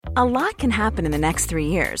A lot can happen in the next 3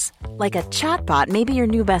 years. Like a chatbot may be your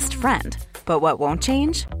new best friend. But what won't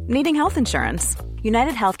change? Needing health insurance.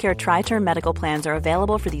 United Healthcare Tri-Term Medical Plans are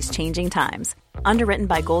available for these changing times. Underwritten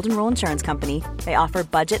by Golden Rule Insurance Company, they offer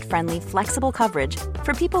budget-friendly, flexible coverage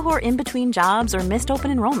for people who are in between jobs or missed open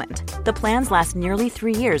enrollment. The plans last nearly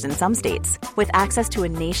 3 years in some states, with access to a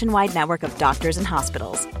nationwide network of doctors and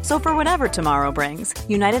hospitals. So for whatever tomorrow brings,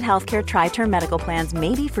 United Healthcare Tri-Term Medical Plans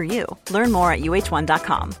may be for you. Learn more at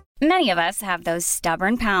uh1.com. Many of us have those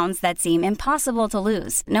stubborn pounds that seem impossible to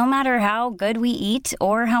lose, no matter how good we eat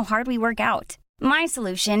or how hard we work out. My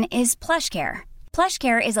solution is PlushCare.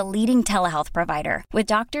 PlushCare is a leading telehealth provider with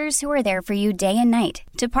doctors who are there for you day and night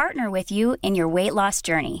to partner with you in your weight loss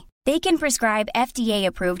journey. They can prescribe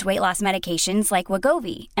FDA-approved weight loss medications like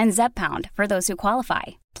Wegovy and Zepbound for those who qualify.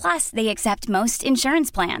 Plus, they accept most insurance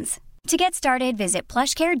plans. To get started, visit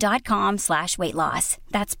plushcare.com/weightloss.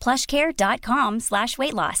 That's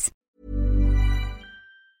plushcare.com/weightloss.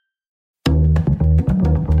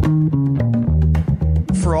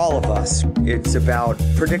 For all of us, it's about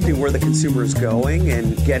predicting where the consumer is going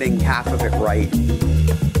and getting half of it right.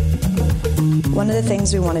 One of the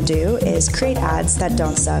things we want to do is create ads that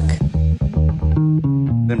don't suck.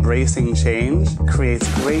 Embracing change creates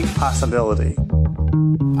great possibility.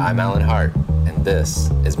 I'm Alan Hart, and this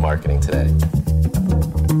is Marketing Today.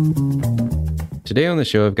 Today on the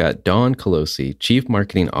show, I've got Dawn Colossi, Chief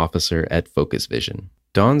Marketing Officer at FocusVision.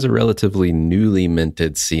 Dawn's a relatively newly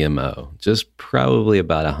minted CMO, just probably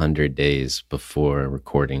about 100 days before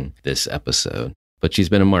recording this episode. But she's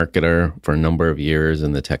been a marketer for a number of years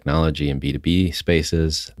in the technology and B2B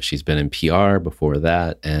spaces. She's been in PR before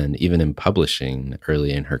that, and even in publishing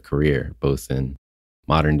early in her career, both in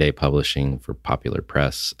modern day publishing for popular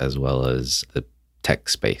press as well as the tech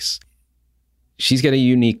space. She's got a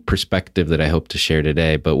unique perspective that I hope to share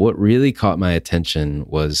today, but what really caught my attention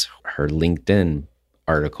was her LinkedIn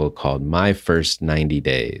article called My First 90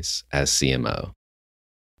 Days as CMO.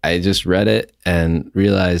 I just read it and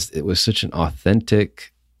realized it was such an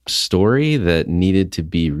authentic story that needed to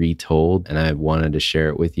be retold, and I wanted to share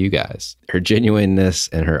it with you guys. Her genuineness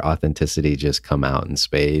and her authenticity just come out in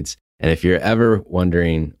spades. And if you're ever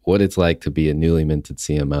wondering what it's like to be a newly minted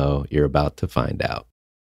CMO, you're about to find out.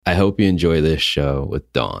 I hope you enjoy this show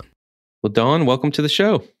with Dawn. Well, Dawn, welcome to the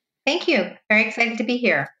show. Thank you. Very excited to be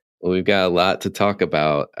here. Well, we've got a lot to talk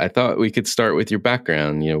about. I thought we could start with your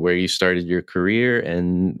background, where you started your career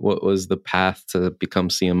and what was the path to become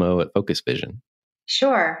CMO at FocusVision.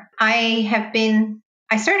 Sure. I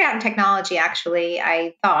started out in technology, actually.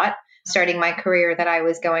 I thought, starting my career, that I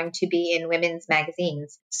was going to be in women's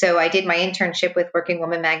magazines. So I did my internship with Working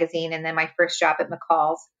Woman magazine and then my first job at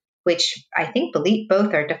McCall's, which I think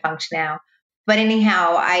both are defunct now. But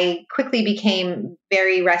anyhow, I quickly became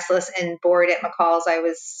very restless and bored at McCall's. I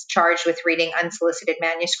was charged with reading unsolicited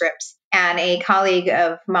manuscripts. And a colleague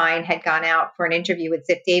of mine had gone out for an interview with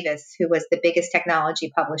Ziff Davis, who was the biggest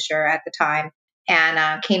technology publisher at the time,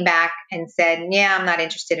 and came back and said, yeah, I'm not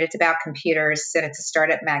interested. It's about computers and it's a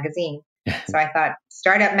startup magazine. So I thought,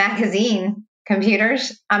 startup magazine,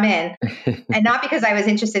 computers, I'm in. And not because I was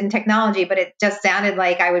interested in technology, but it just sounded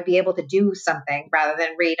like I would be able to do something rather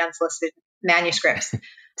than read unsolicited manuscripts.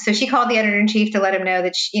 So she called the editor-in-chief to let him know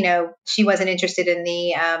that she wasn't interested in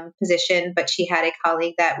the position, but she had a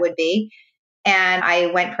colleague that would be. And I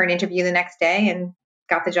went for an interview the next day and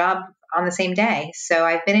got the job on the same day. So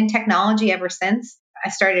I've been in technology ever since. I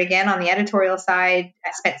started again on the editorial side.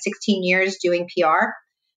 I spent 16 years doing PR,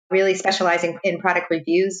 really specializing in product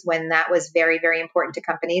reviews when that was very, very important to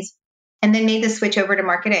companies. And then made the switch over to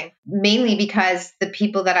marketing, mainly because the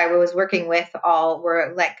people that I was working with all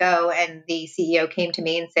were let go. And the CEO came to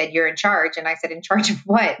me and said, you're in charge. And I said, in charge of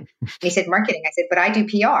what? And he said, marketing. I said, but I do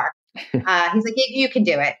PR. He's like, you can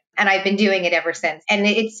do it. And I've been doing it ever since. And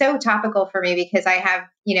it's so topical for me because I have,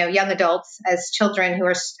 young adults as children who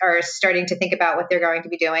are starting to think about what they're going to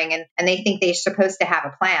be doing. And they think they're supposed to have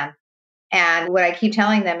a plan. And what I keep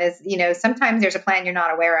telling them is, sometimes there's a plan you're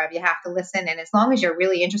not aware of. You have to listen. And as long as you're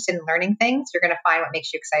really interested in learning things, you're going to find what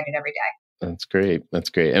makes you excited every day. That's great. That's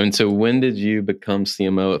great. And so when did you become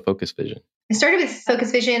CMO at FocusVision? I started with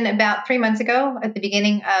FocusVision about 3 months ago at the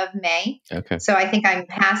beginning of May. Okay. So I think I'm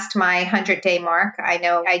past my 100-day mark. I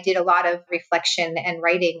know I did a lot of reflection and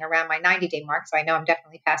writing around my 90-day mark. So I know I'm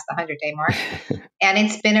definitely past the 100-day mark. And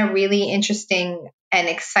it's been a really interesting and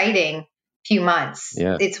exciting few months.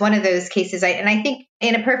 Yeah. It's one of those cases. I think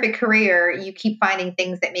in a perfect career, you keep finding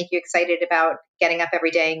things that make you excited about getting up every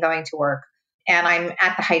day and going to work. And I'm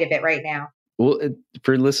at the height of it right now. Well,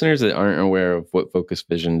 for listeners that aren't aware of what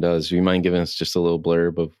FocusVision does, do you mind giving us just a little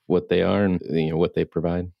blurb of what they are and what they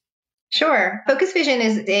provide? Sure. FocusVision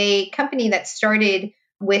is a company that started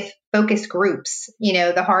with focus groups,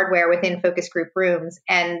 the hardware within focus group rooms,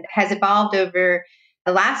 and has evolved over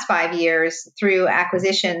the last 5 years through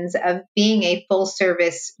acquisitions of being a full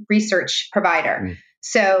service research provider.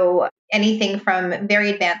 So anything from very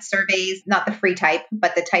advanced surveys, not the free type,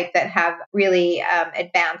 but the type that have really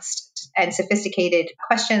advanced and sophisticated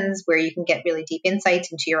questions where you can get really deep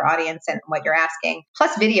insights into your audience and what you're asking,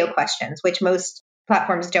 plus video questions, which most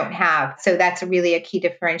platforms don't have. So that's really a key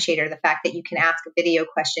differentiator, the fact that you can ask a video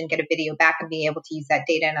question, get a video back, and be able to use that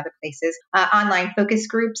data in other places. Online focus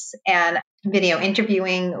groups and video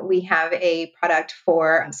interviewing. We have a product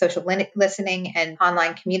for social listening and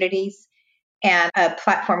online communities, and a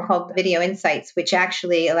platform called Video Insights, which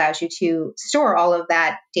actually allows you to store all of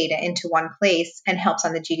that data into one place and helps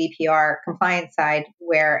on the GDPR compliance side,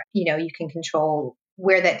 where you can control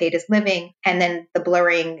where that data is living, and then the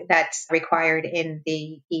blurring that's required in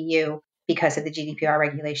the EU because of the GDPR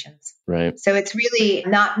regulations. Right. So it's really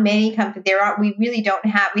not many companies. We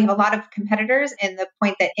have a lot of competitors in the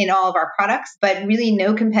point that in all of our products, but really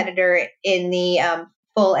no competitor in the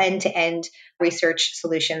full end-to-end research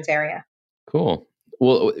solutions area. Cool.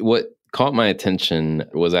 Well, what caught my attention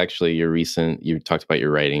was actually you talked about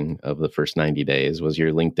your writing of the first 90 days, was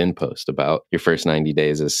your LinkedIn post about your first 90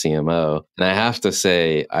 days as CMO. And I have to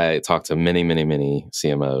say, I talked to many, many, many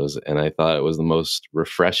CMOs, and I thought it was the most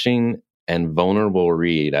refreshing and vulnerable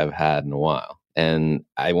read I've had in a while. And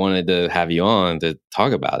I wanted to have you on to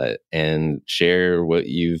talk about it and share what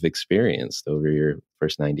you've experienced over your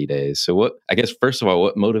first 90 days. So first of all,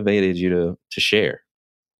 what motivated you to share?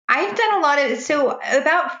 I've done a lot of, so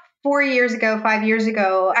about 5 years ago,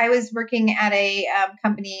 I was working at a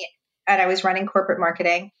company and I was running corporate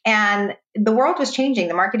marketing, and the world was changing.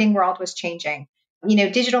 The marketing world was changing.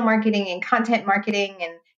 Digital marketing and content marketing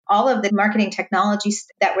and all of the marketing technologies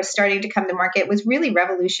that was starting to come to market was really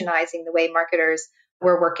revolutionizing the way marketers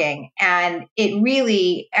were working. And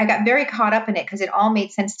I got very caught up in it because it all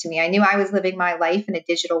made sense to me. I knew I was living my life in a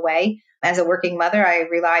digital way. As a working mother, I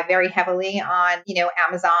rely very heavily on,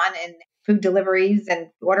 Amazon and food deliveries and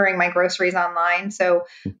ordering my groceries online. So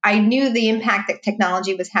I knew the impact that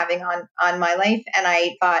technology was having on my life. And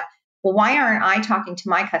I thought, well, why aren't I talking to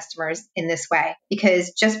my customers in this way?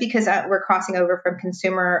 Because just because we're crossing over from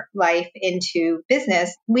consumer life into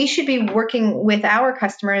business, we should be working with our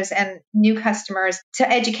customers and new customers to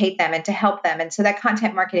educate them and to help them. And so that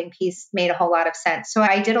content marketing piece made a whole lot of sense. So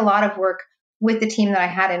I did a lot of work with the team that I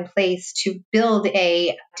had in place to build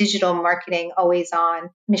a digital marketing always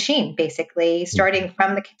on machine, basically, starting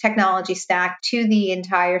from the technology stack to the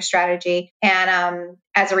entire strategy. And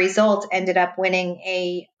as a result, ended up winning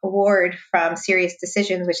an award from Serious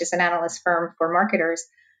Decisions, which is an analyst firm for marketers,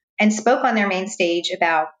 and spoke on their main stage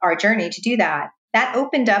about our journey to do that. That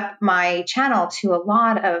opened up my channel to a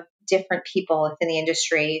lot of different people within the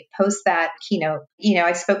industry. Post that keynote,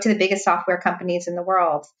 I spoke to the biggest software companies in the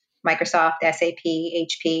world, Microsoft, SAP,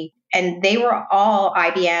 HP, and they were all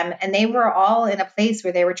IBM, and they were all in a place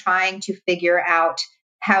where they were trying to figure out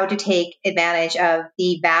how to take advantage of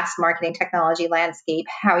the vast marketing technology landscape,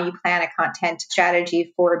 how you plan a content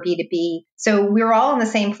strategy for B2B. So we were all in the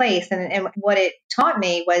same place. And what it taught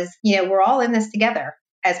me was, we're all in this together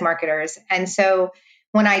as marketers. And so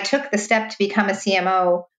when I took the step to become a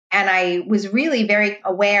CMO, and I was really very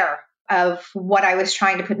aware of what I was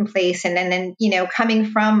trying to put in place. And then, coming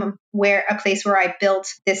from a place where I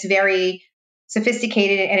built this very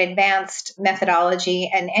sophisticated and advanced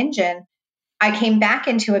methodology and engine, I came back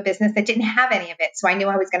into a business that didn't have any of it. So I knew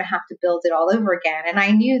I was going to have to build it all over again. And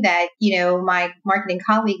I knew that, my marketing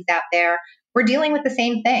colleagues out there were dealing with the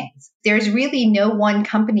same things. There's really no one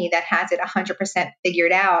company that has it 100%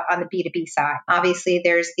 figured out on the B2B side. Obviously,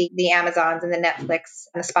 there's the Amazons and the Netflix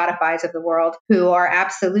and the Spotifys of the world who are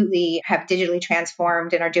absolutely have digitally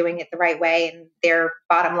transformed and are doing it the right way, and their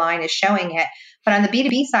bottom line is showing it. But on the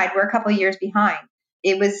B2B side, we're a couple of years behind.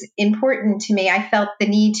 It was important to me. I felt the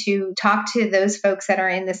need to talk to those folks that are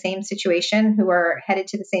in the same situation, who are headed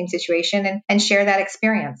to the same situation, and share that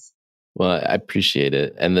experience. Well, I appreciate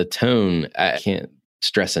it. And the tone, I can't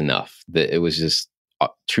stress enough that it was just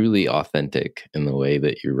truly authentic in the way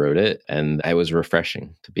that you wrote it. And it was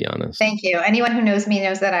refreshing, to be honest. Thank you. Anyone who knows me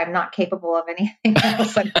knows that I'm not capable of anything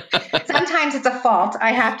else. Sometimes it's a fault,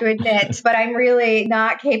 I have to admit, but I'm really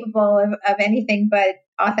not capable of anything but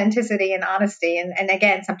authenticity and honesty. And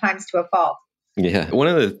again, sometimes to a fault. Yeah. One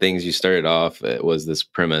of the things you started off was this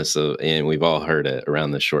premise of, and we've all heard it,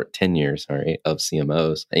 around the short tenures, right, of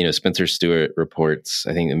CMOs. Spencer Stewart reports,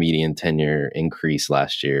 I think the median tenure increased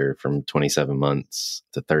last year from 27 months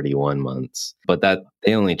to 31 months. But that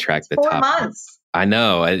they only track the 4 top months. I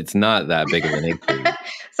know it's not that big of an increase.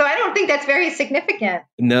 So I don't think that's very significant.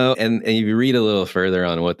 No, and if you read a little further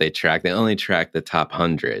on what they only track the top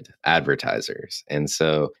 100 advertisers. And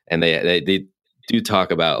so, and they do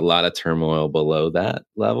talk about a lot of turmoil below that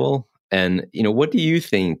level. And, what do you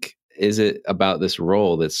think is it about this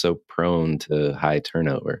role that's so prone to high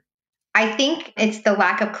turnover? I think it's the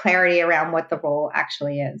lack of clarity around what the role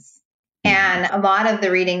actually is. And a lot of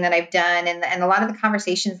the reading that I've done and a lot of the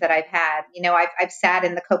conversations that I've had, I've sat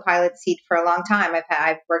in the co-pilot seat for a long time.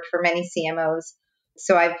 I've worked for many CMOs.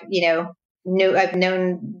 So I've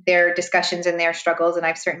known their discussions and their struggles, and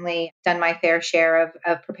I've certainly done my fair share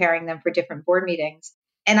of preparing them for different board meetings.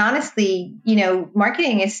 And honestly,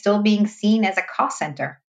 marketing is still being seen as a cost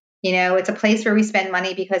center. It's a place where we spend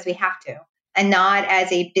money because we have to, and not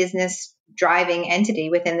as a business driving entity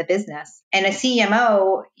within the business. And a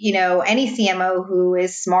CMO, any CMO who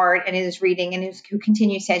is smart and is reading and who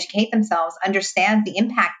continues to educate themselves understands the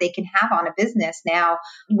impact they can have on a business now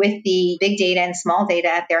with the big data and small data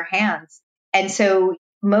at their hands. And so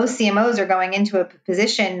most CMOs are going into a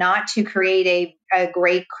position not to create a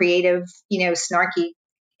great creative, snarky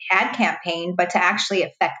ad campaign, but to actually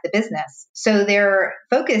affect the business. So their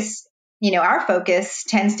focus, our focus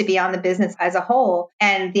tends to be on the business as a whole,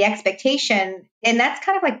 and the expectation, and that's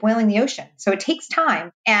kind of like boiling the ocean. So it takes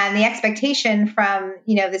time. And the expectation from,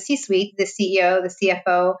 the C-suite, the CEO, the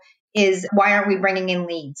CFO is, why aren't we bringing in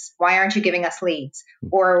leads? Why aren't you giving us leads?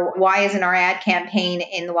 Or why isn't our ad campaign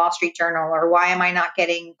in the Wall Street Journal? Or why am I not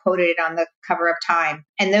getting quoted on the cover of Time?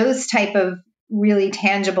 And those type of really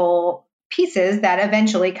tangible pieces that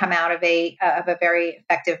eventually come out of a very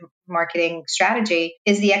effective marketing strategy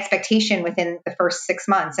is the expectation within the first 6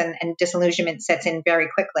 months, and disillusionment sets in very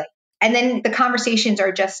quickly. And then the conversations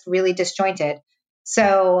are just really disjointed.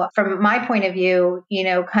 So from my point of view,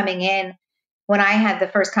 coming in, when I had the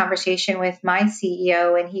first conversation with my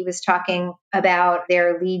CEO and he was talking about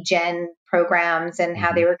their lead gen programs and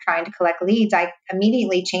how they were trying to collect leads, I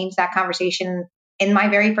immediately changed that conversation in my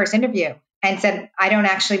very first interview and said, I don't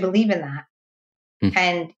actually believe in that.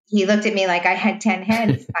 And he looked at me like I had 10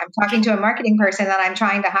 heads. I'm talking to a marketing person that I'm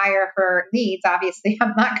trying to hire for leads. Obviously,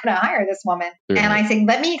 I'm not going to hire this woman. And I said,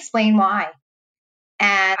 let me explain why.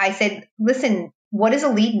 And I said, listen, what does a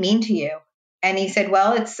lead mean to you? And he said,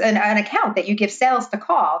 well, it's an account that you give sales to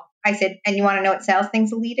call. I said, and you want to know what sales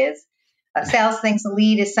thinks a lead is? Sales thinks a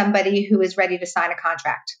lead is somebody who is ready to sign a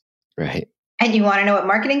contract. Right. And you want to know what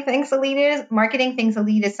marketing thinks a lead is? Marketing thinks a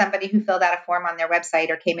lead is somebody who filled out a form on their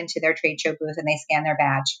website or came into their trade show booth and they scan their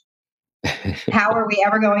badge. How are we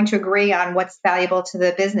ever going to agree on what's valuable to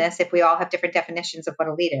the business if we all have different definitions of what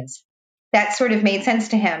a lead is? That sort of made sense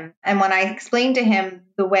to him. And when I explained to him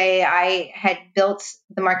the way I had built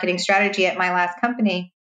the marketing strategy at my last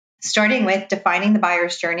company, starting with defining the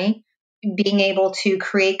buyer's journey, being able to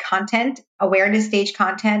create content, awareness stage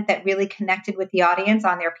content that really connected with the audience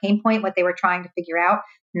on their pain point, what they were trying to figure out,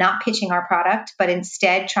 not pitching our product, but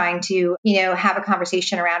instead trying to, have a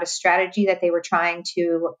conversation around a strategy that they were trying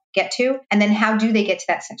to get to. And then how do they get to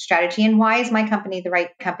that strategy? And why is my company the right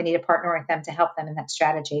company to partner with them to help them in that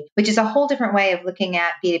strategy? Which is a whole different way of looking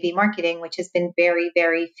at B2B marketing, which has been very,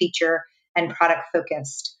 very feature and product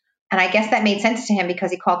focused. And I guess that made sense to him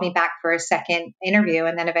because he called me back for a second interview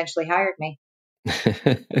and then eventually hired me.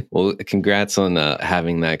 Well, congrats on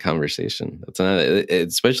having that conversation. That's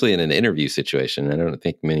especially in an interview situation. I don't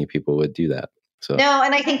think many people would do that. So no,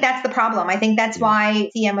 and I think that's the problem. I think that's why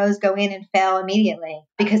CMOs go in and fail immediately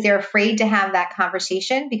because they're afraid to have that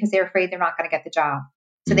conversation because they're afraid they're not going to get the job.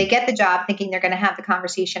 So they get the job thinking they're going to have the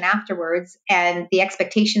conversation afterwards, and the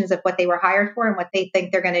expectations of what they were hired for and what they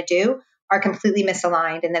think they're going to do are completely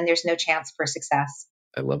misaligned, and then there's no chance for success.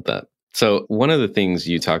 I love that. So one of the things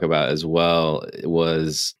you talk about as well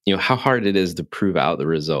was, how hard it is to prove out the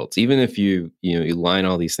results. Even if you line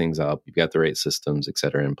all these things up, you've got the right systems, et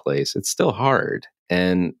cetera, in place, it's still hard.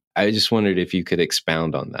 And I just wondered if you could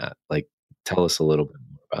expound on that, like tell us a little bit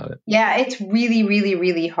more about it. Yeah, it's really, really,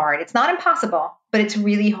 really hard. It's not impossible, but it's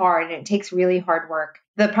really hard and it takes really hard work.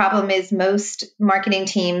 The problem is most marketing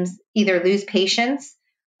teams either lose patience,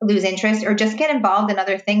 lose interest, or just get involved in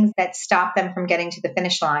other things that stop them from getting to the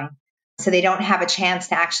finish line. So they don't have a chance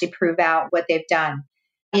to actually prove out what they've done.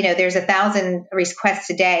 There's 1,000 requests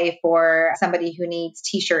a day for somebody who needs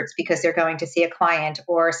t-shirts because they're going to see a client,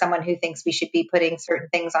 or someone who thinks we should be putting certain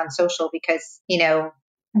things on social because,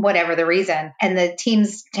 whatever the reason. And the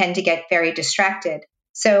teams tend to get very distracted.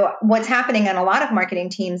 So what's happening on a lot of marketing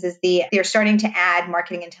teams is they're starting to add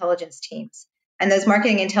marketing intelligence teams. And those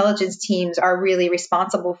marketing intelligence teams are really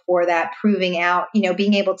responsible for that, proving out,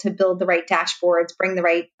 being able to build the right dashboards, bring the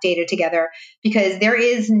right data together, because there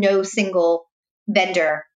is no single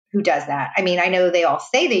vendor who does that. I mean, I know they all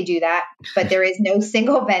say they do that, but there is no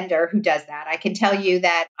single vendor who does that. I can tell you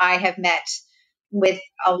that I have met with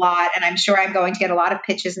a lot, and I'm sure I'm going to get a lot of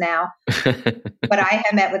pitches now, but I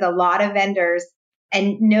have met with a lot of vendors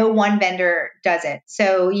and no one vendor does it.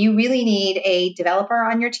 So you really need a developer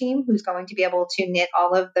on your team who's going to be able to knit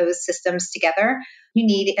all of those systems together. You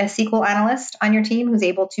need a SQL analyst on your team who's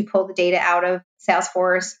able to pull the data out of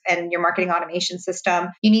Salesforce and your marketing automation system.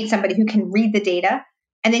 You need somebody who can read the data.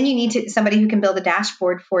 And then you need somebody who can build a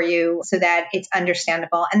dashboard for you so that it's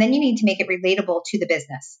understandable. And then you need to make it relatable to the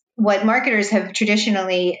business. What marketers have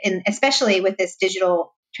traditionally, and especially with this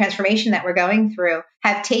digital transformation that we're going through,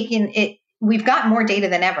 have taken it. We've got more data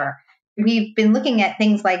than ever. We've been looking at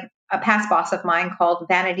things like a past boss of mine called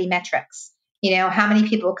vanity metrics. You know, how many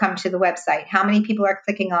people come to the website? How many people are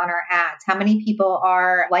clicking on our ads? How many people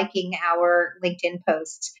are liking our LinkedIn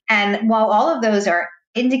posts? And while all of those are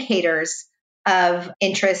indicators of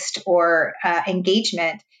interest or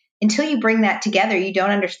engagement, until you bring that together, you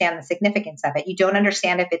don't understand the significance of it. You don't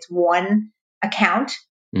understand if it's one account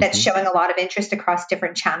that's showing a lot of interest across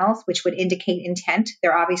different channels, which would indicate intent.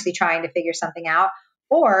 They're obviously trying to figure something out.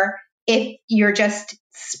 Or if you're just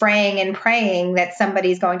spraying and praying that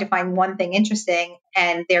somebody's going to find one thing interesting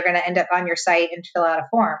and they're going to end up on your site and fill out a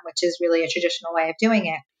form, which is really a traditional way of doing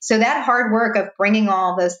it. So that hard work of bringing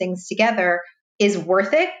all those things together is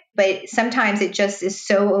worth it, but sometimes it just is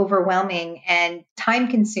so overwhelming and time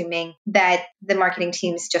consuming that the marketing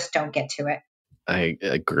teams just don't get to it. I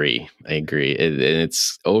agree.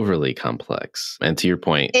 It's overly complex. And to your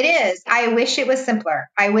point, it is. I wish it was simpler.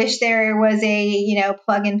 I wish there was a,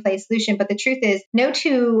 plug and play solution. But the truth is, no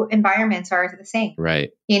two environments are the same. Right.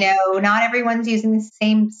 Not everyone's using the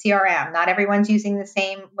same CRM. Not everyone's using the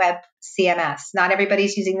same web CMS. Not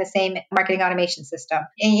everybody's using the same marketing automation system.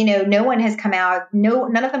 And, no one has come out.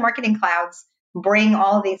 None of the marketing clouds bring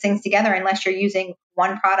all of these things together unless you're using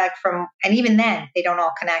one product from, and even then they don't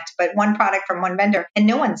all connect, but one product from one vendor, and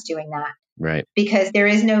no one's doing that. Right. Because there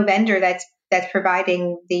is no vendor that's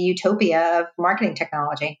providing the utopia of marketing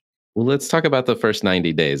technology. Well, let's talk about the first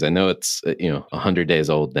 90 days. I know it's 100 days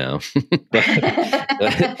old now. but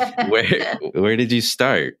where did you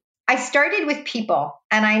start? I started with people,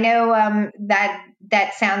 and I know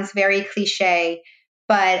that sounds very cliche.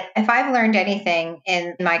 But if I've learned anything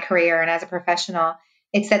in my career and as a professional,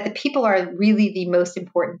 it's that the people are really the most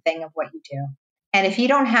important thing of what you do. And if you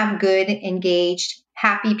don't have good, engaged,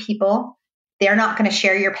 happy people, they're not going to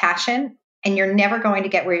share your passion and you're never going to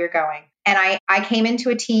get where you're going. And I came into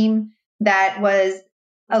a team that was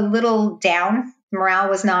a little down. Morale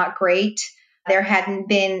was not great. There hadn't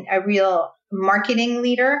been a real marketing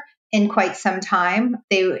leader in quite some time.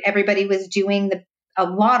 Everybody was doing a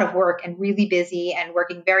lot of work and really busy and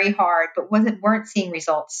working very hard, but weren't seeing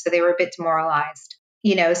results. So they were a bit demoralized.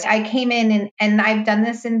 So I came in and I've done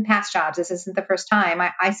this in past jobs. This isn't the first time.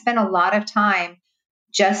 I spent a lot of time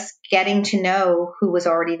just getting to know who was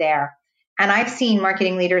already there. And I've seen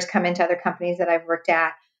marketing leaders come into other companies that I've worked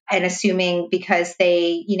at and assuming because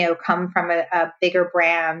they, come from a bigger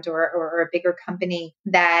brand or a bigger company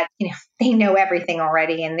that, they know everything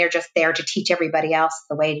already and they're just there to teach everybody else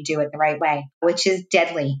the way to do it the right way, which is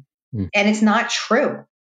deadly. And it's not true.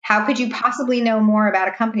 How could you possibly know more about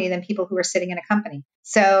a company than people who are sitting in a company?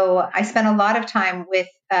 So I spent a lot of time with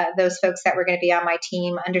those folks that were going to be on my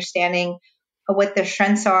team, understanding what their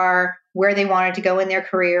strengths are, where they wanted to go in their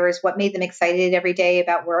careers, what made them excited every day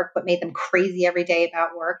about work, what made them crazy every day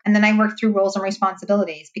about work. And then I worked through roles and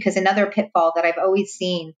responsibilities, because another pitfall that I've always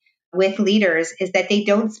seen with leaders is that they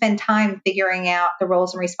don't spend time figuring out the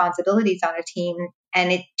roles and responsibilities on a team,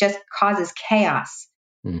 and it just causes chaos.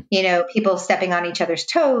 People stepping on each other's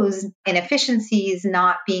toes, inefficiencies,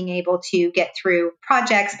 not being able to get through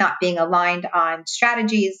projects, not being aligned on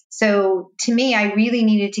strategies. So to me, I really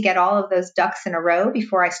needed to get all of those ducks in a row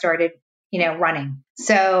before I started, running.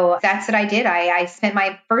 So that's what I did. I spent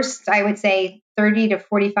my first, I would say, 30 to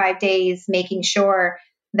 45 days making sure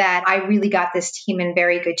that I really got this team in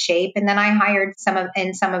very good shape. And then I hired some of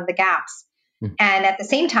the gaps. And at the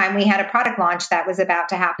same time, we had a product launch that was about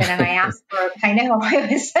to happen. And I asked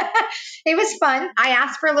it was fun. I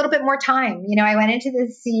asked for a little bit more time. I went into the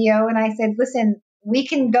CEO and I said, listen, we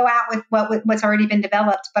can go out with what's already been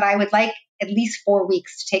developed, but I would like at least 4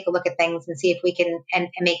 weeks to take a look at things and see if we can and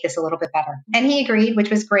make this a little bit better. And he agreed,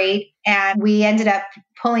 which was great. And we ended up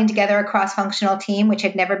pulling together a cross-functional team, which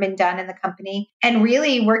had never been done in the company, and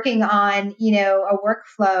really working on, a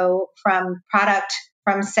workflow from product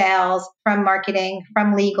from sales, from marketing,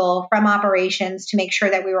 from legal, from operations to make sure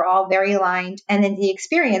that we were all very aligned. And then the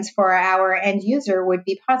experience for our end user would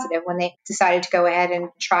be positive when they decided to go ahead and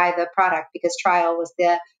try the product, because trial was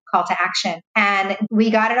the call to action. And we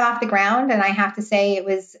got it off the ground. And I have to say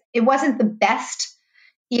it wasn't the best.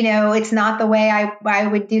 It's not the way I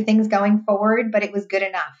would do things going forward, but it was good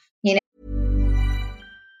enough.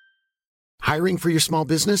 Hiring for your small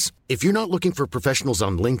business? If you're not looking for professionals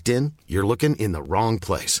on LinkedIn, you're looking in the wrong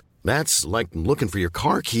place. That's like looking for your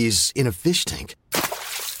car keys in a fish tank.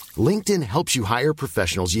 LinkedIn helps you hire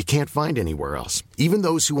professionals you can't find anywhere else, even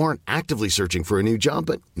those who aren't actively searching for a new job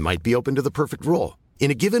but might be open to the perfect role.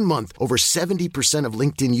 In a given month, over 70% of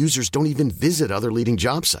LinkedIn users don't even visit other leading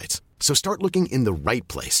job sites. So start looking in the right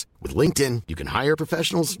place. With LinkedIn, you can hire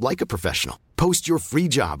professionals like a professional. Post your free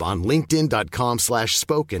job on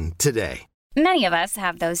linkedin.com/spoken today. Many of us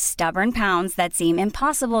have those stubborn pounds that seem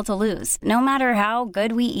impossible to lose, no matter how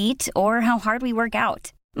good we eat or how hard we work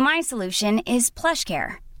out. My solution is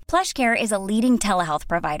PlushCare. PlushCare is a leading telehealth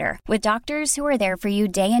provider with doctors who are there for you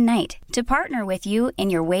day and night to partner with you in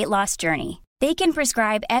your weight loss journey. They can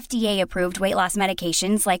prescribe FDA-approved weight loss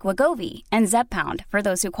medications like Wegovy and Zepbound for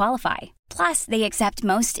those who qualify. Plus, they accept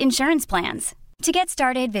most insurance plans. To get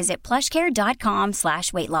started, visit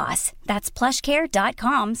plushcare.com/weightloss. That's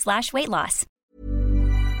plushcare.com/weightloss.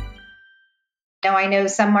 Now, I know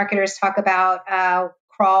some marketers talk about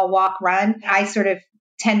crawl, walk, run. I sort of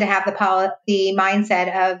tend to have the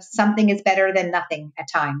mindset of something is better than nothing at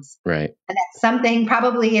times. Right. And that something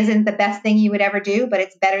probably isn't the best thing you would ever do, but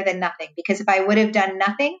it's better than nothing. Because if I would have done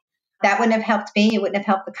nothing, that wouldn't have helped me. It wouldn't have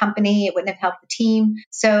helped the company. It wouldn't have helped the team.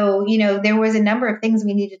 So, there was a number of things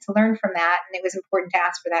we needed to learn from that. And it was important to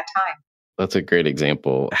ask for that time. That's a great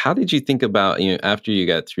example. How did you think about, after you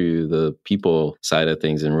got through the people side of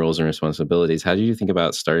things and roles and responsibilities, how did you think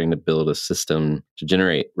about starting to build a system to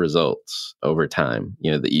generate results over time?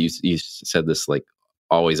 That you said this like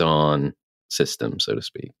always on system, so to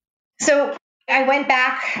speak. So I went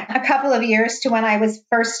back a couple of years to when I was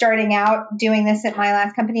first starting out doing this at my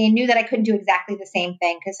last company and knew that I couldn't do exactly the same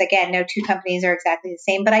thing because, again, no two companies are exactly the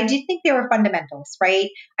same. But I did think there were fundamentals, right?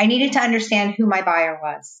 I needed to understand who my buyer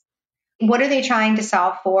was. What are they trying to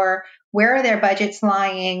solve for? Where are their budgets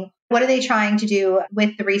lying? What are they trying to do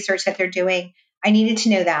with the research that they're doing? I needed to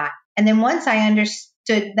know that. And then once I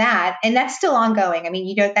understood that, and that's still ongoing. I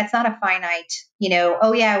mean, that's not a finite,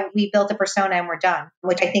 oh yeah, we built a persona and we're done,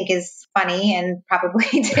 which I think is funny and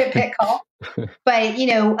probably typical. But,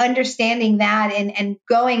 understanding that and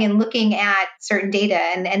going and looking at certain data.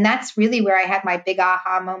 And that's really where I had my big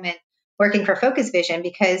aha moment working for FocusVision,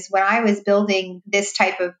 because when I was building this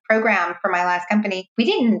type of program for my last company, we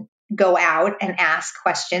didn't go out and ask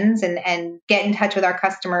questions and get in touch with our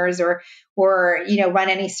customers or run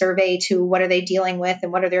any survey to what are they dealing with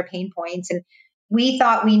and what are their pain points. And we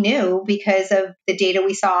thought we knew because of the data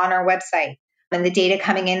we saw on our website and the data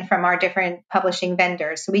coming in from our different publishing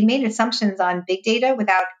vendors. So we made assumptions on big data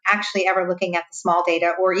without actually ever looking at the small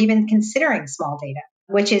data or even considering small data,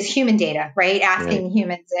 which is human data, right? Asking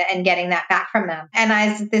humans and getting that back from them. And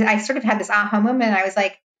I sort of had this aha moment, and I was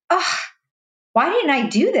like, oh, why didn't I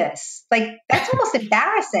do this? Like, that's almost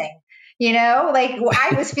embarrassing.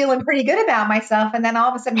 I was feeling pretty good about myself. And then all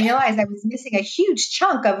of a sudden realized I was missing a huge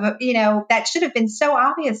chunk of, that should have been so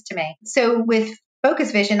obvious to me. So with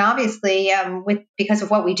FocusVision, obviously, because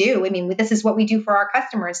of what we do, I mean, this is what we do for our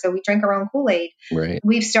customers. So we drink our own Kool-Aid. Right.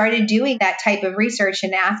 We've started doing that type of research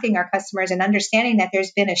and asking our customers and understanding that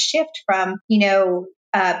there's been a shift from,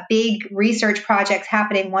 big research projects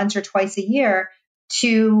happening once or twice a year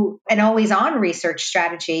to an always on research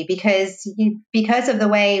strategy because of the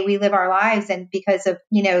way we live our lives and because of,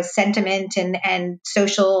 sentiment and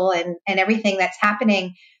social and everything that's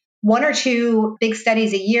happening. 1 or 2 big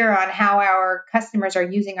studies a year on how our customers are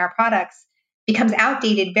using our products becomes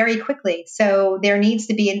outdated very quickly. So there needs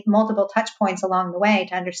to be multiple touch points along the way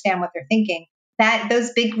to understand what they're thinking. That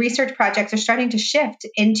those big research projects are starting to shift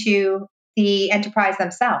into the enterprise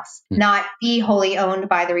themselves, not be wholly owned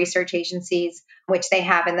by the research agencies, which they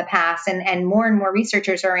have in the past. And more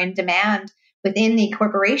researchers are in demand within the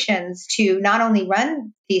corporations to not only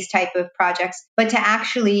run these type of projects, but to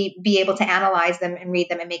actually be able to analyze them and read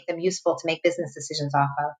them and make them useful to make business decisions off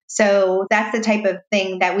of. So that's the type of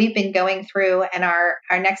thing that we've been going through. And our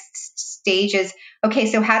next stage is, okay,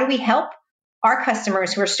 so how do we help our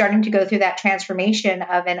customers who are starting to go through that transformation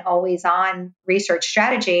of an always on research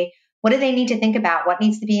strategy? What do they need to think about? What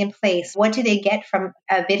needs to be in place? What do they get from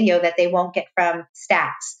a video that they won't get from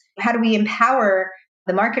stats? How do we empower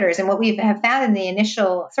the marketers? And what we have found in the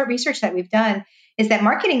initial research that we've done is that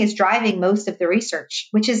marketing is driving most of the research,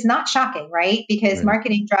 which is not shocking, right? Because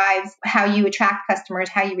marketing drives how you attract customers,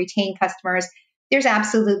 how you retain customers. There's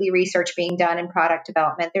absolutely research being done in product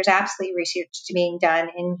development. There's absolutely research being done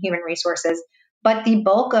in human resources. But the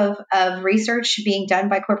bulk of research being done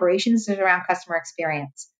by corporations is around customer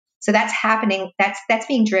experience. So that's happening. That's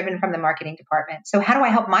being driven from the marketing department. So how do I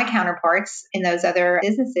help my counterparts in those other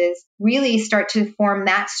businesses really start to form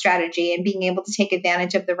that strategy and being able to take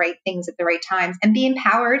advantage of the right things at the right times and be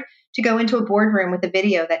empowered to go into a boardroom with a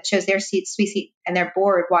video that shows their C-suite and their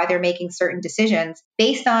board why they're making certain decisions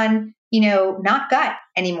based on, not gut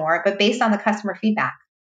anymore, but based on the customer feedback.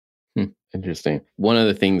 Interesting. One of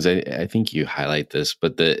the things I think you highlight this,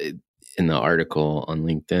 but in the article on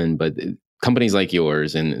LinkedIn, but companies like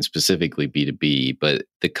yours and specifically B2B, but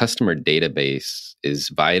the customer database is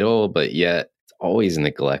vital, but yet it's always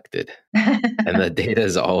neglected. And the data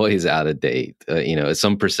is always out of date,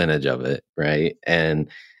 some percentage of it, right? And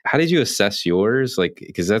how did you assess yours?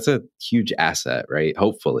 Because that's a huge asset, right?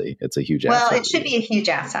 Hopefully it's a huge asset. Well, it should be a huge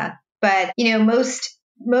asset, but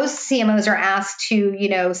most CMOs are asked to,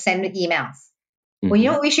 send emails. Well, you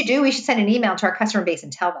know what we should do? We should send an email to our customer base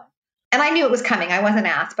and tell them. And I knew it was coming. I wasn't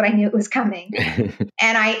asked, but I knew it was coming.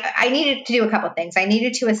 And I needed to do a couple of things. I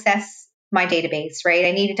needed to assess my database, right?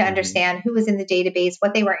 I needed to understand who was in the database,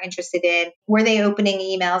 what they were interested in. Were they opening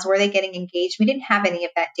emails? Were they getting engaged? We didn't have any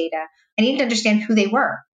of that data. I needed to understand who they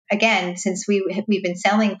were. Again, since we've been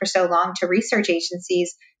selling for so long to research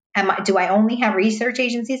agencies, do I only have research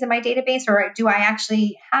agencies in my database, or do I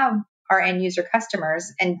actually have our end user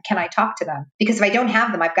customers, and can I talk to them? Because if I don't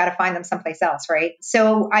have them, I've got to find them someplace else, right?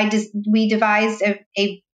 So we devised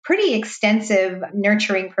a pretty extensive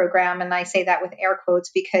nurturing program, and I say that with air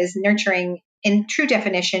quotes because nurturing in true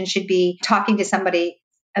definition should be talking to somebody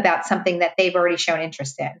about something that they've already shown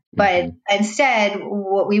interest in. But instead,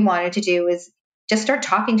 what we wanted to do is just start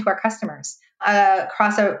talking to our customers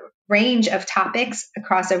across a range of topics,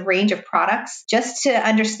 across a range of products, just to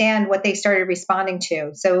understand what they started responding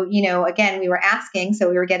to. So, again, we were asking, so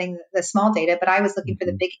we were getting the small data, but I was looking for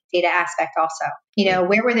the big data aspect also.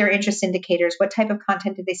 Where were their interest indicators? What type of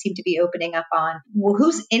content did they seem to be opening up on? Well,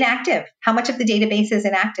 who's inactive? How much of the database is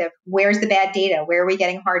inactive? Where's the bad data? Where are we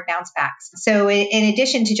getting hard bounce backs? So in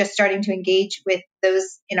addition to just starting to engage with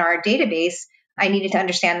those in our database, I needed to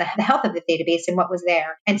understand the health of the database and what was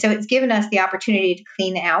there. And so it's given us the opportunity to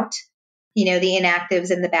clean out, the inactives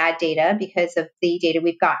and the bad data because of the data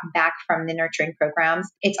we've gotten back from the nurturing programs.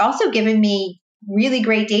 It's also given me really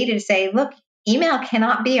great data to say, look, email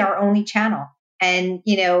cannot be our only channel. And,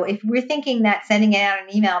 if we're thinking that sending out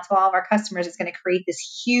an email to all of our customers is going to create this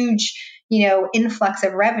huge, influx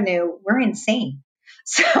of revenue, we're insane.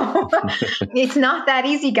 So it's not that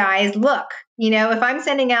easy, guys. Look, if I'm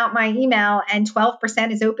sending out my email and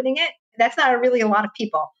 12% is opening it, that's not really a lot of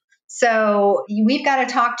people. So we've got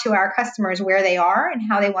to talk to our customers where they are and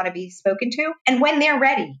how they want to be spoken to and when they're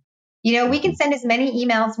ready. We can send as many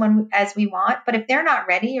emails as we want, but if they're not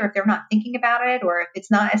ready or if they're not thinking about it or if it's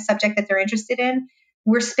not a subject that they're interested in,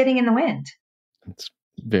 we're spitting in the wind. That's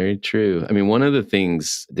very true. I mean, one of the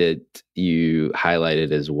things that you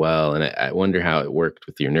highlighted as well, and I wonder how it worked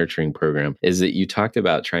with your nurturing program, is that you talked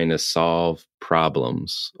about trying to solve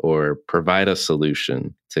problems or provide a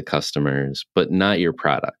solution to customers, but not your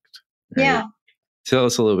product. Right? Yeah. Tell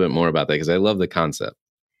us a little bit more about that because I love the concept.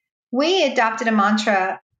 We adopted a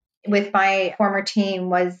mantra with my former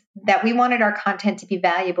team was that we wanted our content to be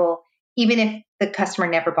valuable, even if the customer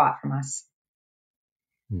never bought from us.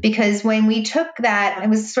 Because when we took that, it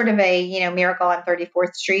was sort of a, Miracle on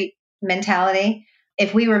 34th Street mentality.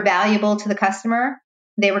 If we were valuable to the customer,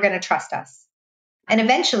 they were going to trust us. And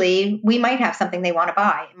eventually we might have something they want to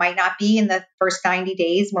buy. It might not be in the first 90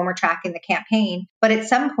 days when we're tracking the campaign, but at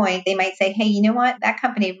some point they might say, hey, you know what? That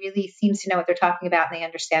company really seems to know what they're talking about and they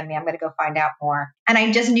understand me. I'm going to go find out more. And I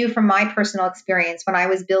just knew from my personal experience when I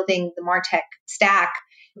was building the MarTech stack,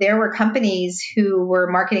 there were companies who were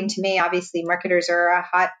marketing to me. Obviously, marketers are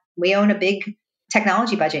we own a big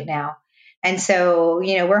technology budget now. And so,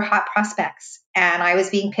 we're hot prospects. And I was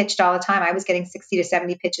being pitched all the time. I was getting 60 to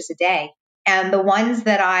 70 pitches a day. And the ones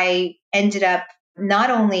that I ended up not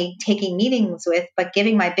only taking meetings with, but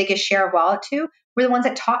giving my biggest share of wallet to were the ones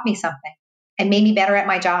that taught me something and made me better at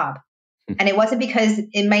my job. And it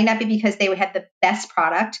might not be because they had the best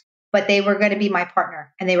product, but they were going to be my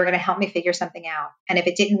partner and they were going to help me figure something out. And if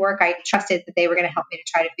it didn't work, I trusted that they were going to help me to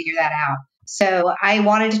try to figure that out. So I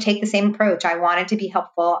wanted to take the same approach. I wanted to be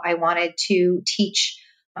helpful. I wanted to teach.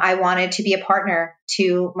 I wanted to be a partner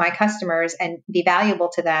to my customers and be valuable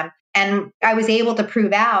to them. And I was able to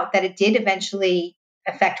prove out that it did eventually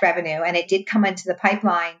affect revenue and it did come into the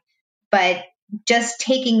pipeline. But just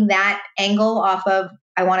taking that angle off of,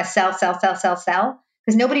 I want to sell,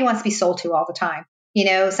 because nobody wants to be sold to all the time.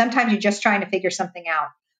 Sometimes you're just trying to figure something out.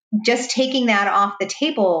 Just taking that off the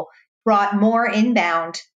table brought more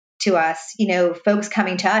inbound to us, folks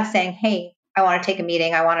coming to us saying, hey, I want to take a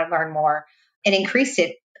meeting. I want to learn more. It increased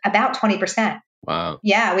it about 20%. Wow.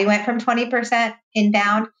 Yeah, we went from 20%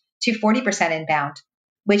 inbound to 40% inbound,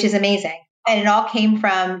 which is amazing. And it all came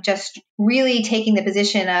from just really taking the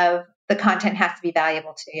position of the content has to be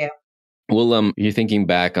valuable to you. Well, you're thinking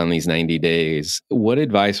back on these 90 days. What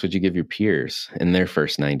advice would you give your peers in their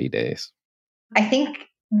first 90 days? I think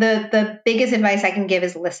the biggest advice I can give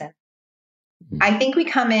is listen. I think we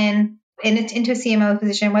come into a CMO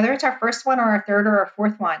position, whether it's our first one or our third or our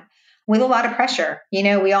fourth one, with a lot of pressure.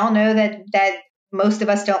 We all know that most of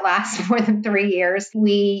us don't last more than 3 years.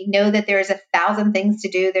 We know that there's 1,000 things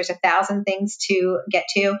to do. There's 1,000 things to get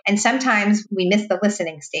to. And sometimes we miss the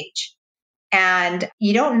listening stage. And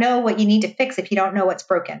you don't know what you need to fix if you don't know what's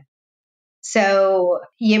broken. So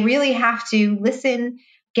you really have to listen,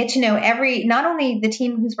 get to know not only the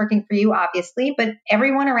team who's working for you, obviously, but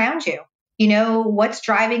everyone around you. What's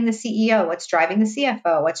driving the CEO? What's driving the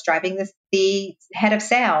CFO? What's driving the head of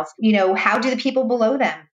sales? How do the people below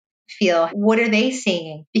them feel? What are they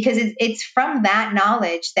seeing? Because it's from that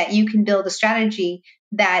knowledge that you can build a strategy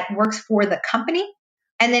that works for the company.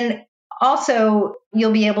 And then also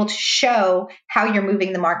you'll be able to show how you're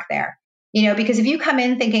moving the mark there. Because if you come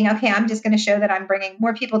in thinking, okay, I'm just going to show that I'm bringing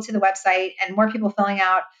more people to the website and more people filling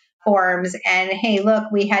out forms. And hey,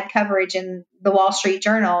 look, we had coverage in the Wall Street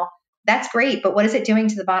Journal. That's great. But what is it doing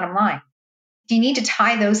to the bottom line? Do you need to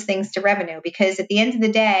tie those things to revenue? Because at the end of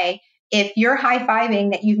the day, if you're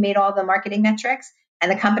high-fiving that you've made all the marketing metrics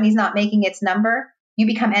and the company's not making its number, you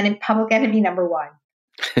become public enemy number one.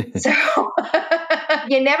 So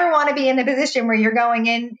you never want to be in a position where you're going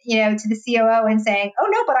in, to the COO and saying, oh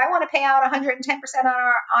no, but I want to pay out 110%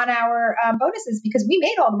 on our bonuses because we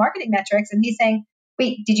made all the marketing metrics. And he's saying,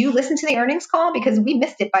 wait, did you listen to the earnings call? Because we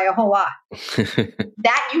missed it by a whole lot.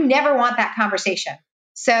 That you never want that conversation.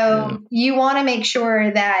 So you want to make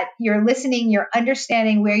sure that you're listening, you're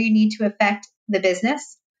understanding where you need to affect the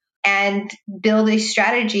business and build a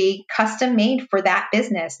strategy custom made for that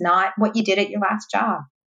business, not what you did at your last job.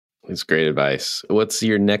 That's great advice. What's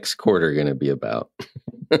your next quarter going to be about?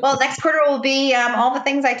 Well, next quarter will be all the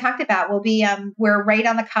things I talked about. We're right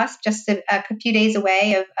on the cusp, just a few days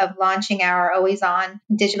away of launching our Always On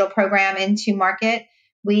digital program into market.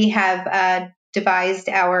 We have devised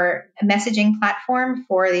our messaging platform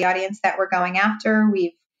for the audience that we're going after.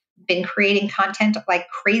 We've been creating content like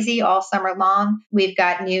crazy all summer long. We've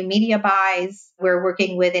got new media buys. We're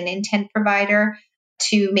working with an intent provider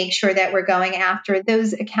to make sure that we're going after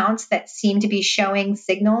those accounts that seem to be showing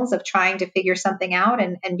signals of trying to figure something out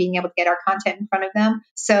and being able to get our content in front of them.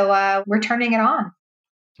 So we're turning it on.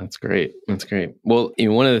 That's great. That's great. Well,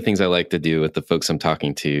 one of the things I like to do with the folks I'm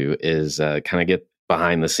talking to is kind of get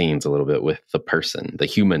behind the scenes a little bit with the person, the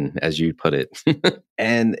human, as you put it.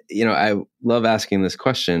 And, I love asking this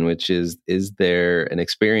question, which is there an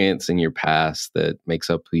experience in your past that makes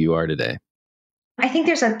up who you are today? I think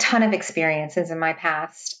there's a ton of experiences in my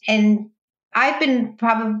past. And I've been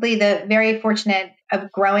probably the very fortunate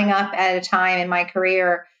of growing up at a time in my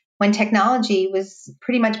career when technology was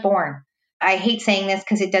pretty much born. I hate saying this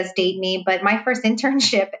because it does date me, but my first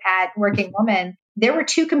internship at Working Woman, there were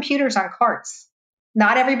 2 computers on carts.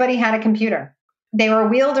 Not everybody had a computer. They were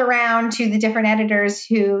wheeled around to the different editors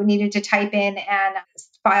who needed to type in and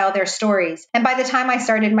file their stories. And by the time I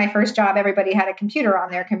started my first job, everybody had a computer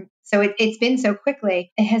on their so it's been so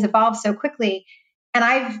quickly. It has evolved so quickly. And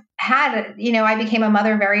I've had, I became a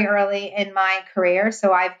mother very early in my career.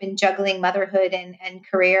 So I've been juggling motherhood and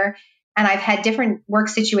career. And I've had different work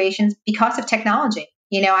situations because of technology.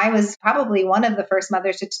 I was probably one of the first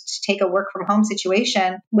mothers to take a work from home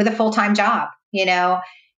situation with a full-time job,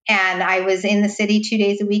 and I was in the city 2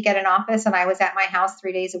 days a week at an office, and I was at my house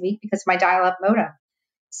 3 days a week because of my dial-up modem.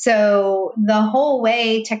 So the whole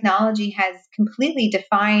way technology has completely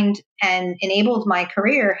defined and enabled my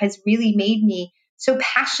career has really made me so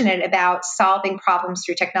passionate about solving problems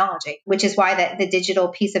through technology, which is why the digital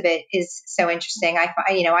piece of it is so interesting.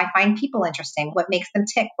 I find people interesting. What makes them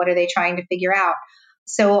tick? What are they trying to figure out?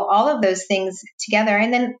 So all of those things together.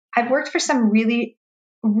 And then I've worked for some really,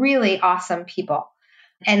 really awesome people.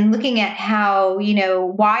 And looking at how,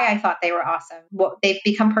 why I thought they were awesome. They've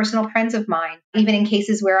become personal friends of mine, even in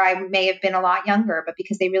cases where I may have been a lot younger, but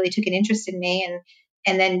because they really took an interest in me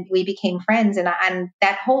and then we became friends. And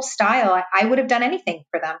that whole style, I would have done anything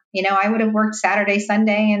for them. I would have worked Saturday,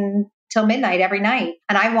 Sunday, and till midnight every night.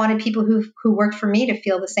 And I wanted people who worked for me to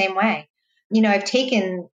feel the same way. I've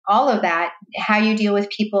taken all of that, how you deal with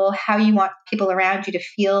people, how you want people around you to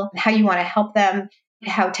feel, how you want to help them,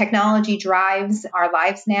 how technology drives our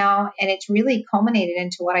lives now. And it's really culminated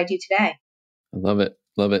into what I do today. I love it.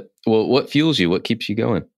 Love it. Well, what fuels you? What keeps you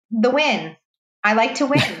going? The win. I like to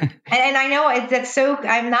win. and I know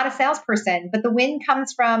I'm not a salesperson, but the win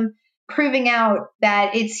comes from proving out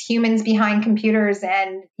that it's humans behind computers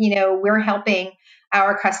and, we're helping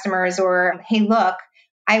our customers, or, hey, look,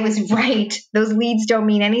 I was right. Those leads don't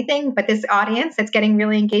mean anything, but this audience that's getting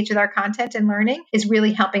really engaged with our content and learning is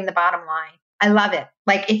really helping the bottom line. I love it.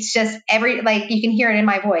 Like, it's just you can hear it in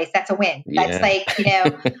my voice. That's a win. Yeah.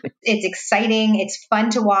 That's it's exciting. It's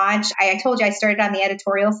fun to watch. I told you I started on the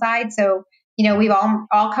editorial side. So, we've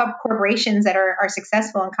all corporations that are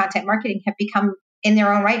successful in content marketing have become in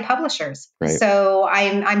their own right publishers. Right. So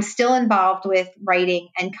I'm still involved with writing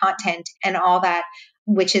and content and all that,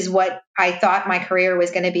 which is what I thought my career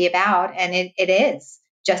was going to be about. And it is,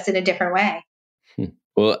 just in a different way.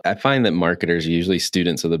 Well, I find that marketers are usually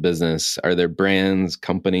students of the business. Are there brands,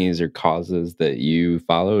 companies, or causes that you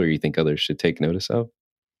follow or you think others should take notice of?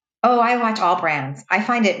 Oh, I watch all brands. I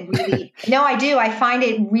find it really, no, I do. I find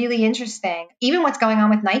it really interesting. Even what's going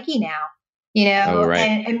on with Nike now, Oh,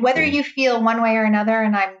 right. and whether you feel one way or another,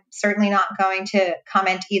 and I'm certainly not going to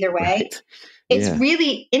comment either way. Right. It's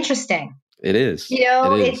really interesting. It is.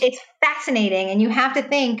 It's fascinating. And you have to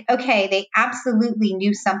think, okay, they absolutely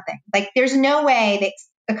knew something. Like, there's no way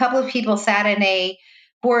that a couple of people sat in a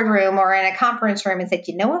boardroom or in a conference room and said,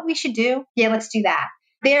 you know what we should do? Yeah, let's do that.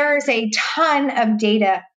 There's a ton of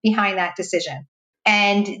data behind that decision.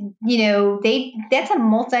 And, that's a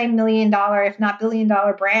multi-million-dollar, if not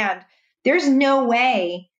billion-dollar brand. There's no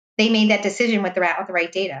way they made that decision with the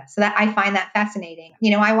right data. So that I find that fascinating.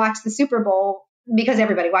 I watch the Super Bowl because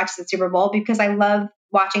everybody watches the Super Bowl because I love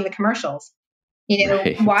watching the commercials.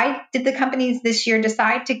 Right. Why did the companies this year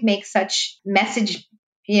decide to make such message,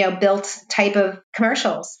 built type of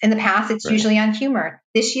commercials? In the past, it's usually on humor.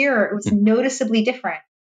 This year, it was noticeably different.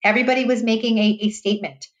 Everybody was making a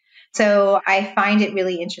statement. So I find it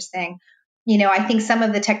really interesting. I think some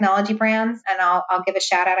of the technology brands, and I'll give a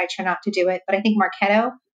shout out, I try not to do it, but I think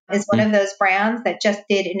Marketo is one of those brands that just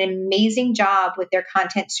did an amazing job with their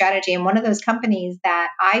content strategy. And one of those companies that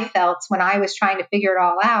I felt when I was trying to figure it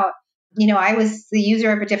all out, I was the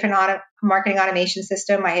user of a different marketing automation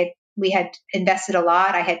system. We had invested a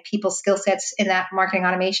lot. I had people's skill sets in that marketing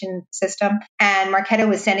automation system. And Marketo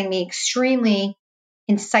was sending me extremely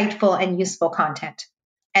insightful and useful content.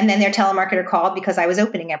 And then their telemarketer called because I was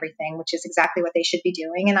opening everything, which is exactly what they should be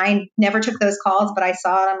doing. And I never took those calls, but I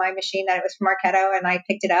saw it on my machine that it was from Marketo, and I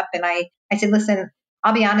picked it up and I said, listen,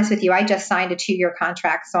 I'll be honest with you. I just signed a 2-year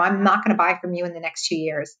contract, so I'm not going to buy from you in the next 2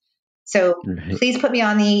 years. So please put me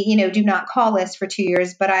on the, do not call list for 2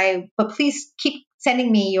 years, but please keep sending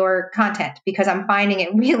me your content because I'm finding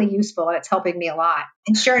it really useful and it's helping me a lot.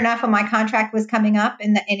 And sure enough, when my contract was coming up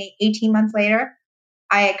in 18 months later,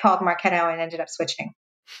 I had called Marketo and ended up switching.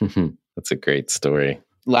 That's a great story.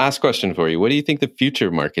 Last question for you. What do you think the future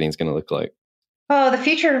of marketing is going to look like? Oh, the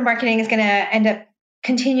future of marketing is going to end up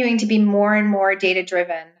continuing to be more and more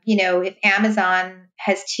data-driven. If Amazon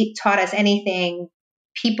has taught us anything,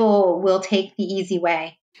 people will take the easy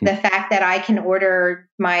way. The fact that I can order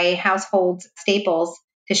my household staples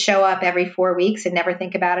to show up every 4 weeks and never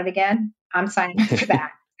think about it again, I'm signing up for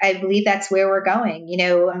that. I believe that's where we're going.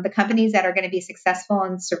 The companies that are going to be successful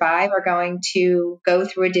and survive are going to go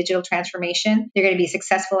through a digital transformation. They're going to be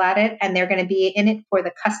successful at it, and they're going to be in it for the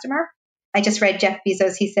customer. I just read Jeff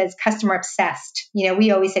Bezos. He says customer obsessed. We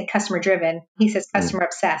always said customer driven. He says customer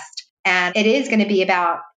obsessed. And it is going to be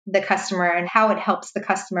about the customer and how it helps the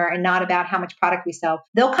customer and not about how much product we sell.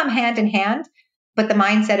 They'll come hand in hand, but the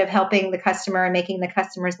mindset of helping the customer and making the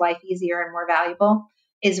customer's life easier and more valuable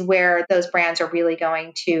is where those brands are really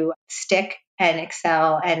going to stick and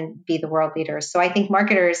excel and be the world leaders. So I think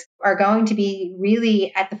marketers are going to be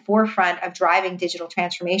really at the forefront of driving digital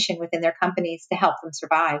transformation within their companies to help them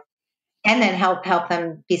survive and then help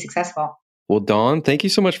them be successful. Well, Dawn, thank you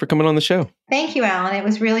so much for coming on the show. Thank you, Alan. It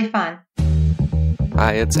was really fun.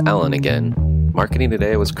 Hi, it's Alan again. Marketing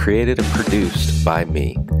Today was created and produced by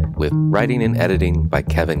me, with writing and editing by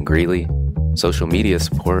Kevin Greeley, social media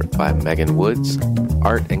support by Megan Woods,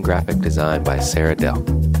 art and graphic design by Sarah Dell.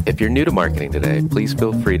 If you're new to Marketing Today, please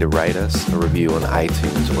feel free to write us a review on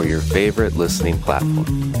iTunes or your favorite listening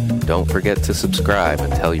platform. Don't forget to subscribe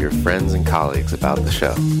and tell your friends and colleagues about the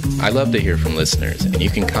show. I love to hear from listeners, and you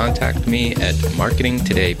can contact me at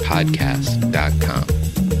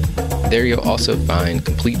marketingtodaypodcast.com. There you'll also find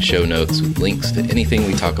complete show notes with links to anything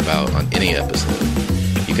we talk about on any episode.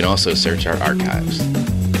 You can also search our archives.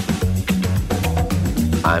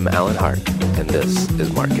 I'm Alan Hart, and this is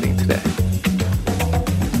Marketing Today.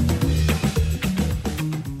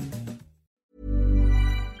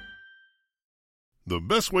 The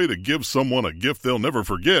best way to give someone a gift they'll never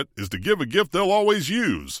forget is to give a gift they'll always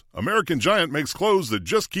use. American Giant makes clothes that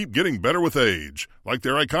just keep getting better with age, like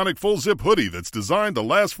their iconic full-zip hoodie that's designed to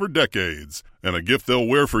last for decades. And a gift they'll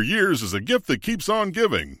wear for years is a gift that keeps on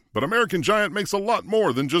giving. But American Giant makes a lot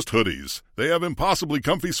more than just hoodies. They have impossibly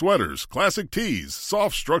comfy sweaters, classic tees,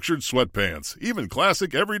 soft structured sweatpants, even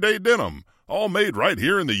classic everyday denim. All made right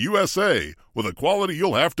here in the USA, with a quality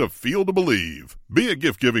you'll have to feel to believe. Be a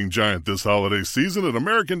gift-giving giant this holiday season at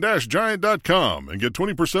American-Giant.com and get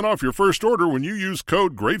 20% off your first order when you use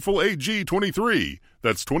code GratefulAG23.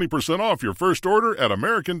 That's 20% off your first order at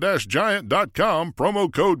American-Giant.com,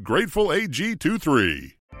 promo code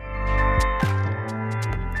GratefulAG23.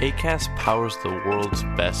 Acast powers the world's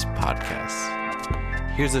best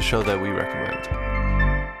podcasts. Here's a show that we recommend.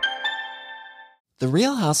 The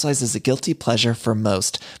Real Housewives is a guilty pleasure for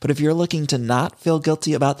most, but if you're looking to not feel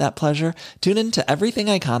guilty about that pleasure, tune in to Everything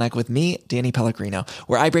Iconic with me, Danny Pellegrino,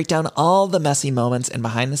 where I break down all the messy moments and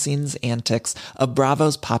behind-the-scenes antics of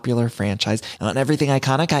Bravo's popular franchise. And on Everything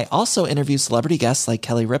Iconic, I also interview celebrity guests like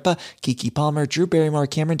Kelly Ripa, Keke Palmer, Drew Barrymore,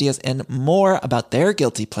 Cameron Diaz, and more about their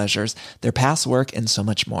guilty pleasures, their past work, and so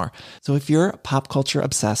much more. So if you're pop culture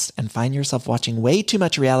obsessed and find yourself watching way too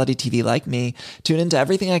much reality TV like me, tune into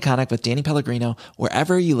Everything Iconic with Danny Pellegrino,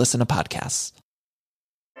 wherever you listen to podcasts.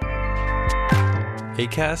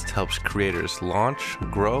 Acast helps creators launch,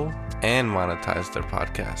 grow, and monetize their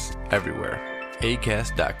podcasts everywhere.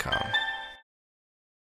 Acast.com.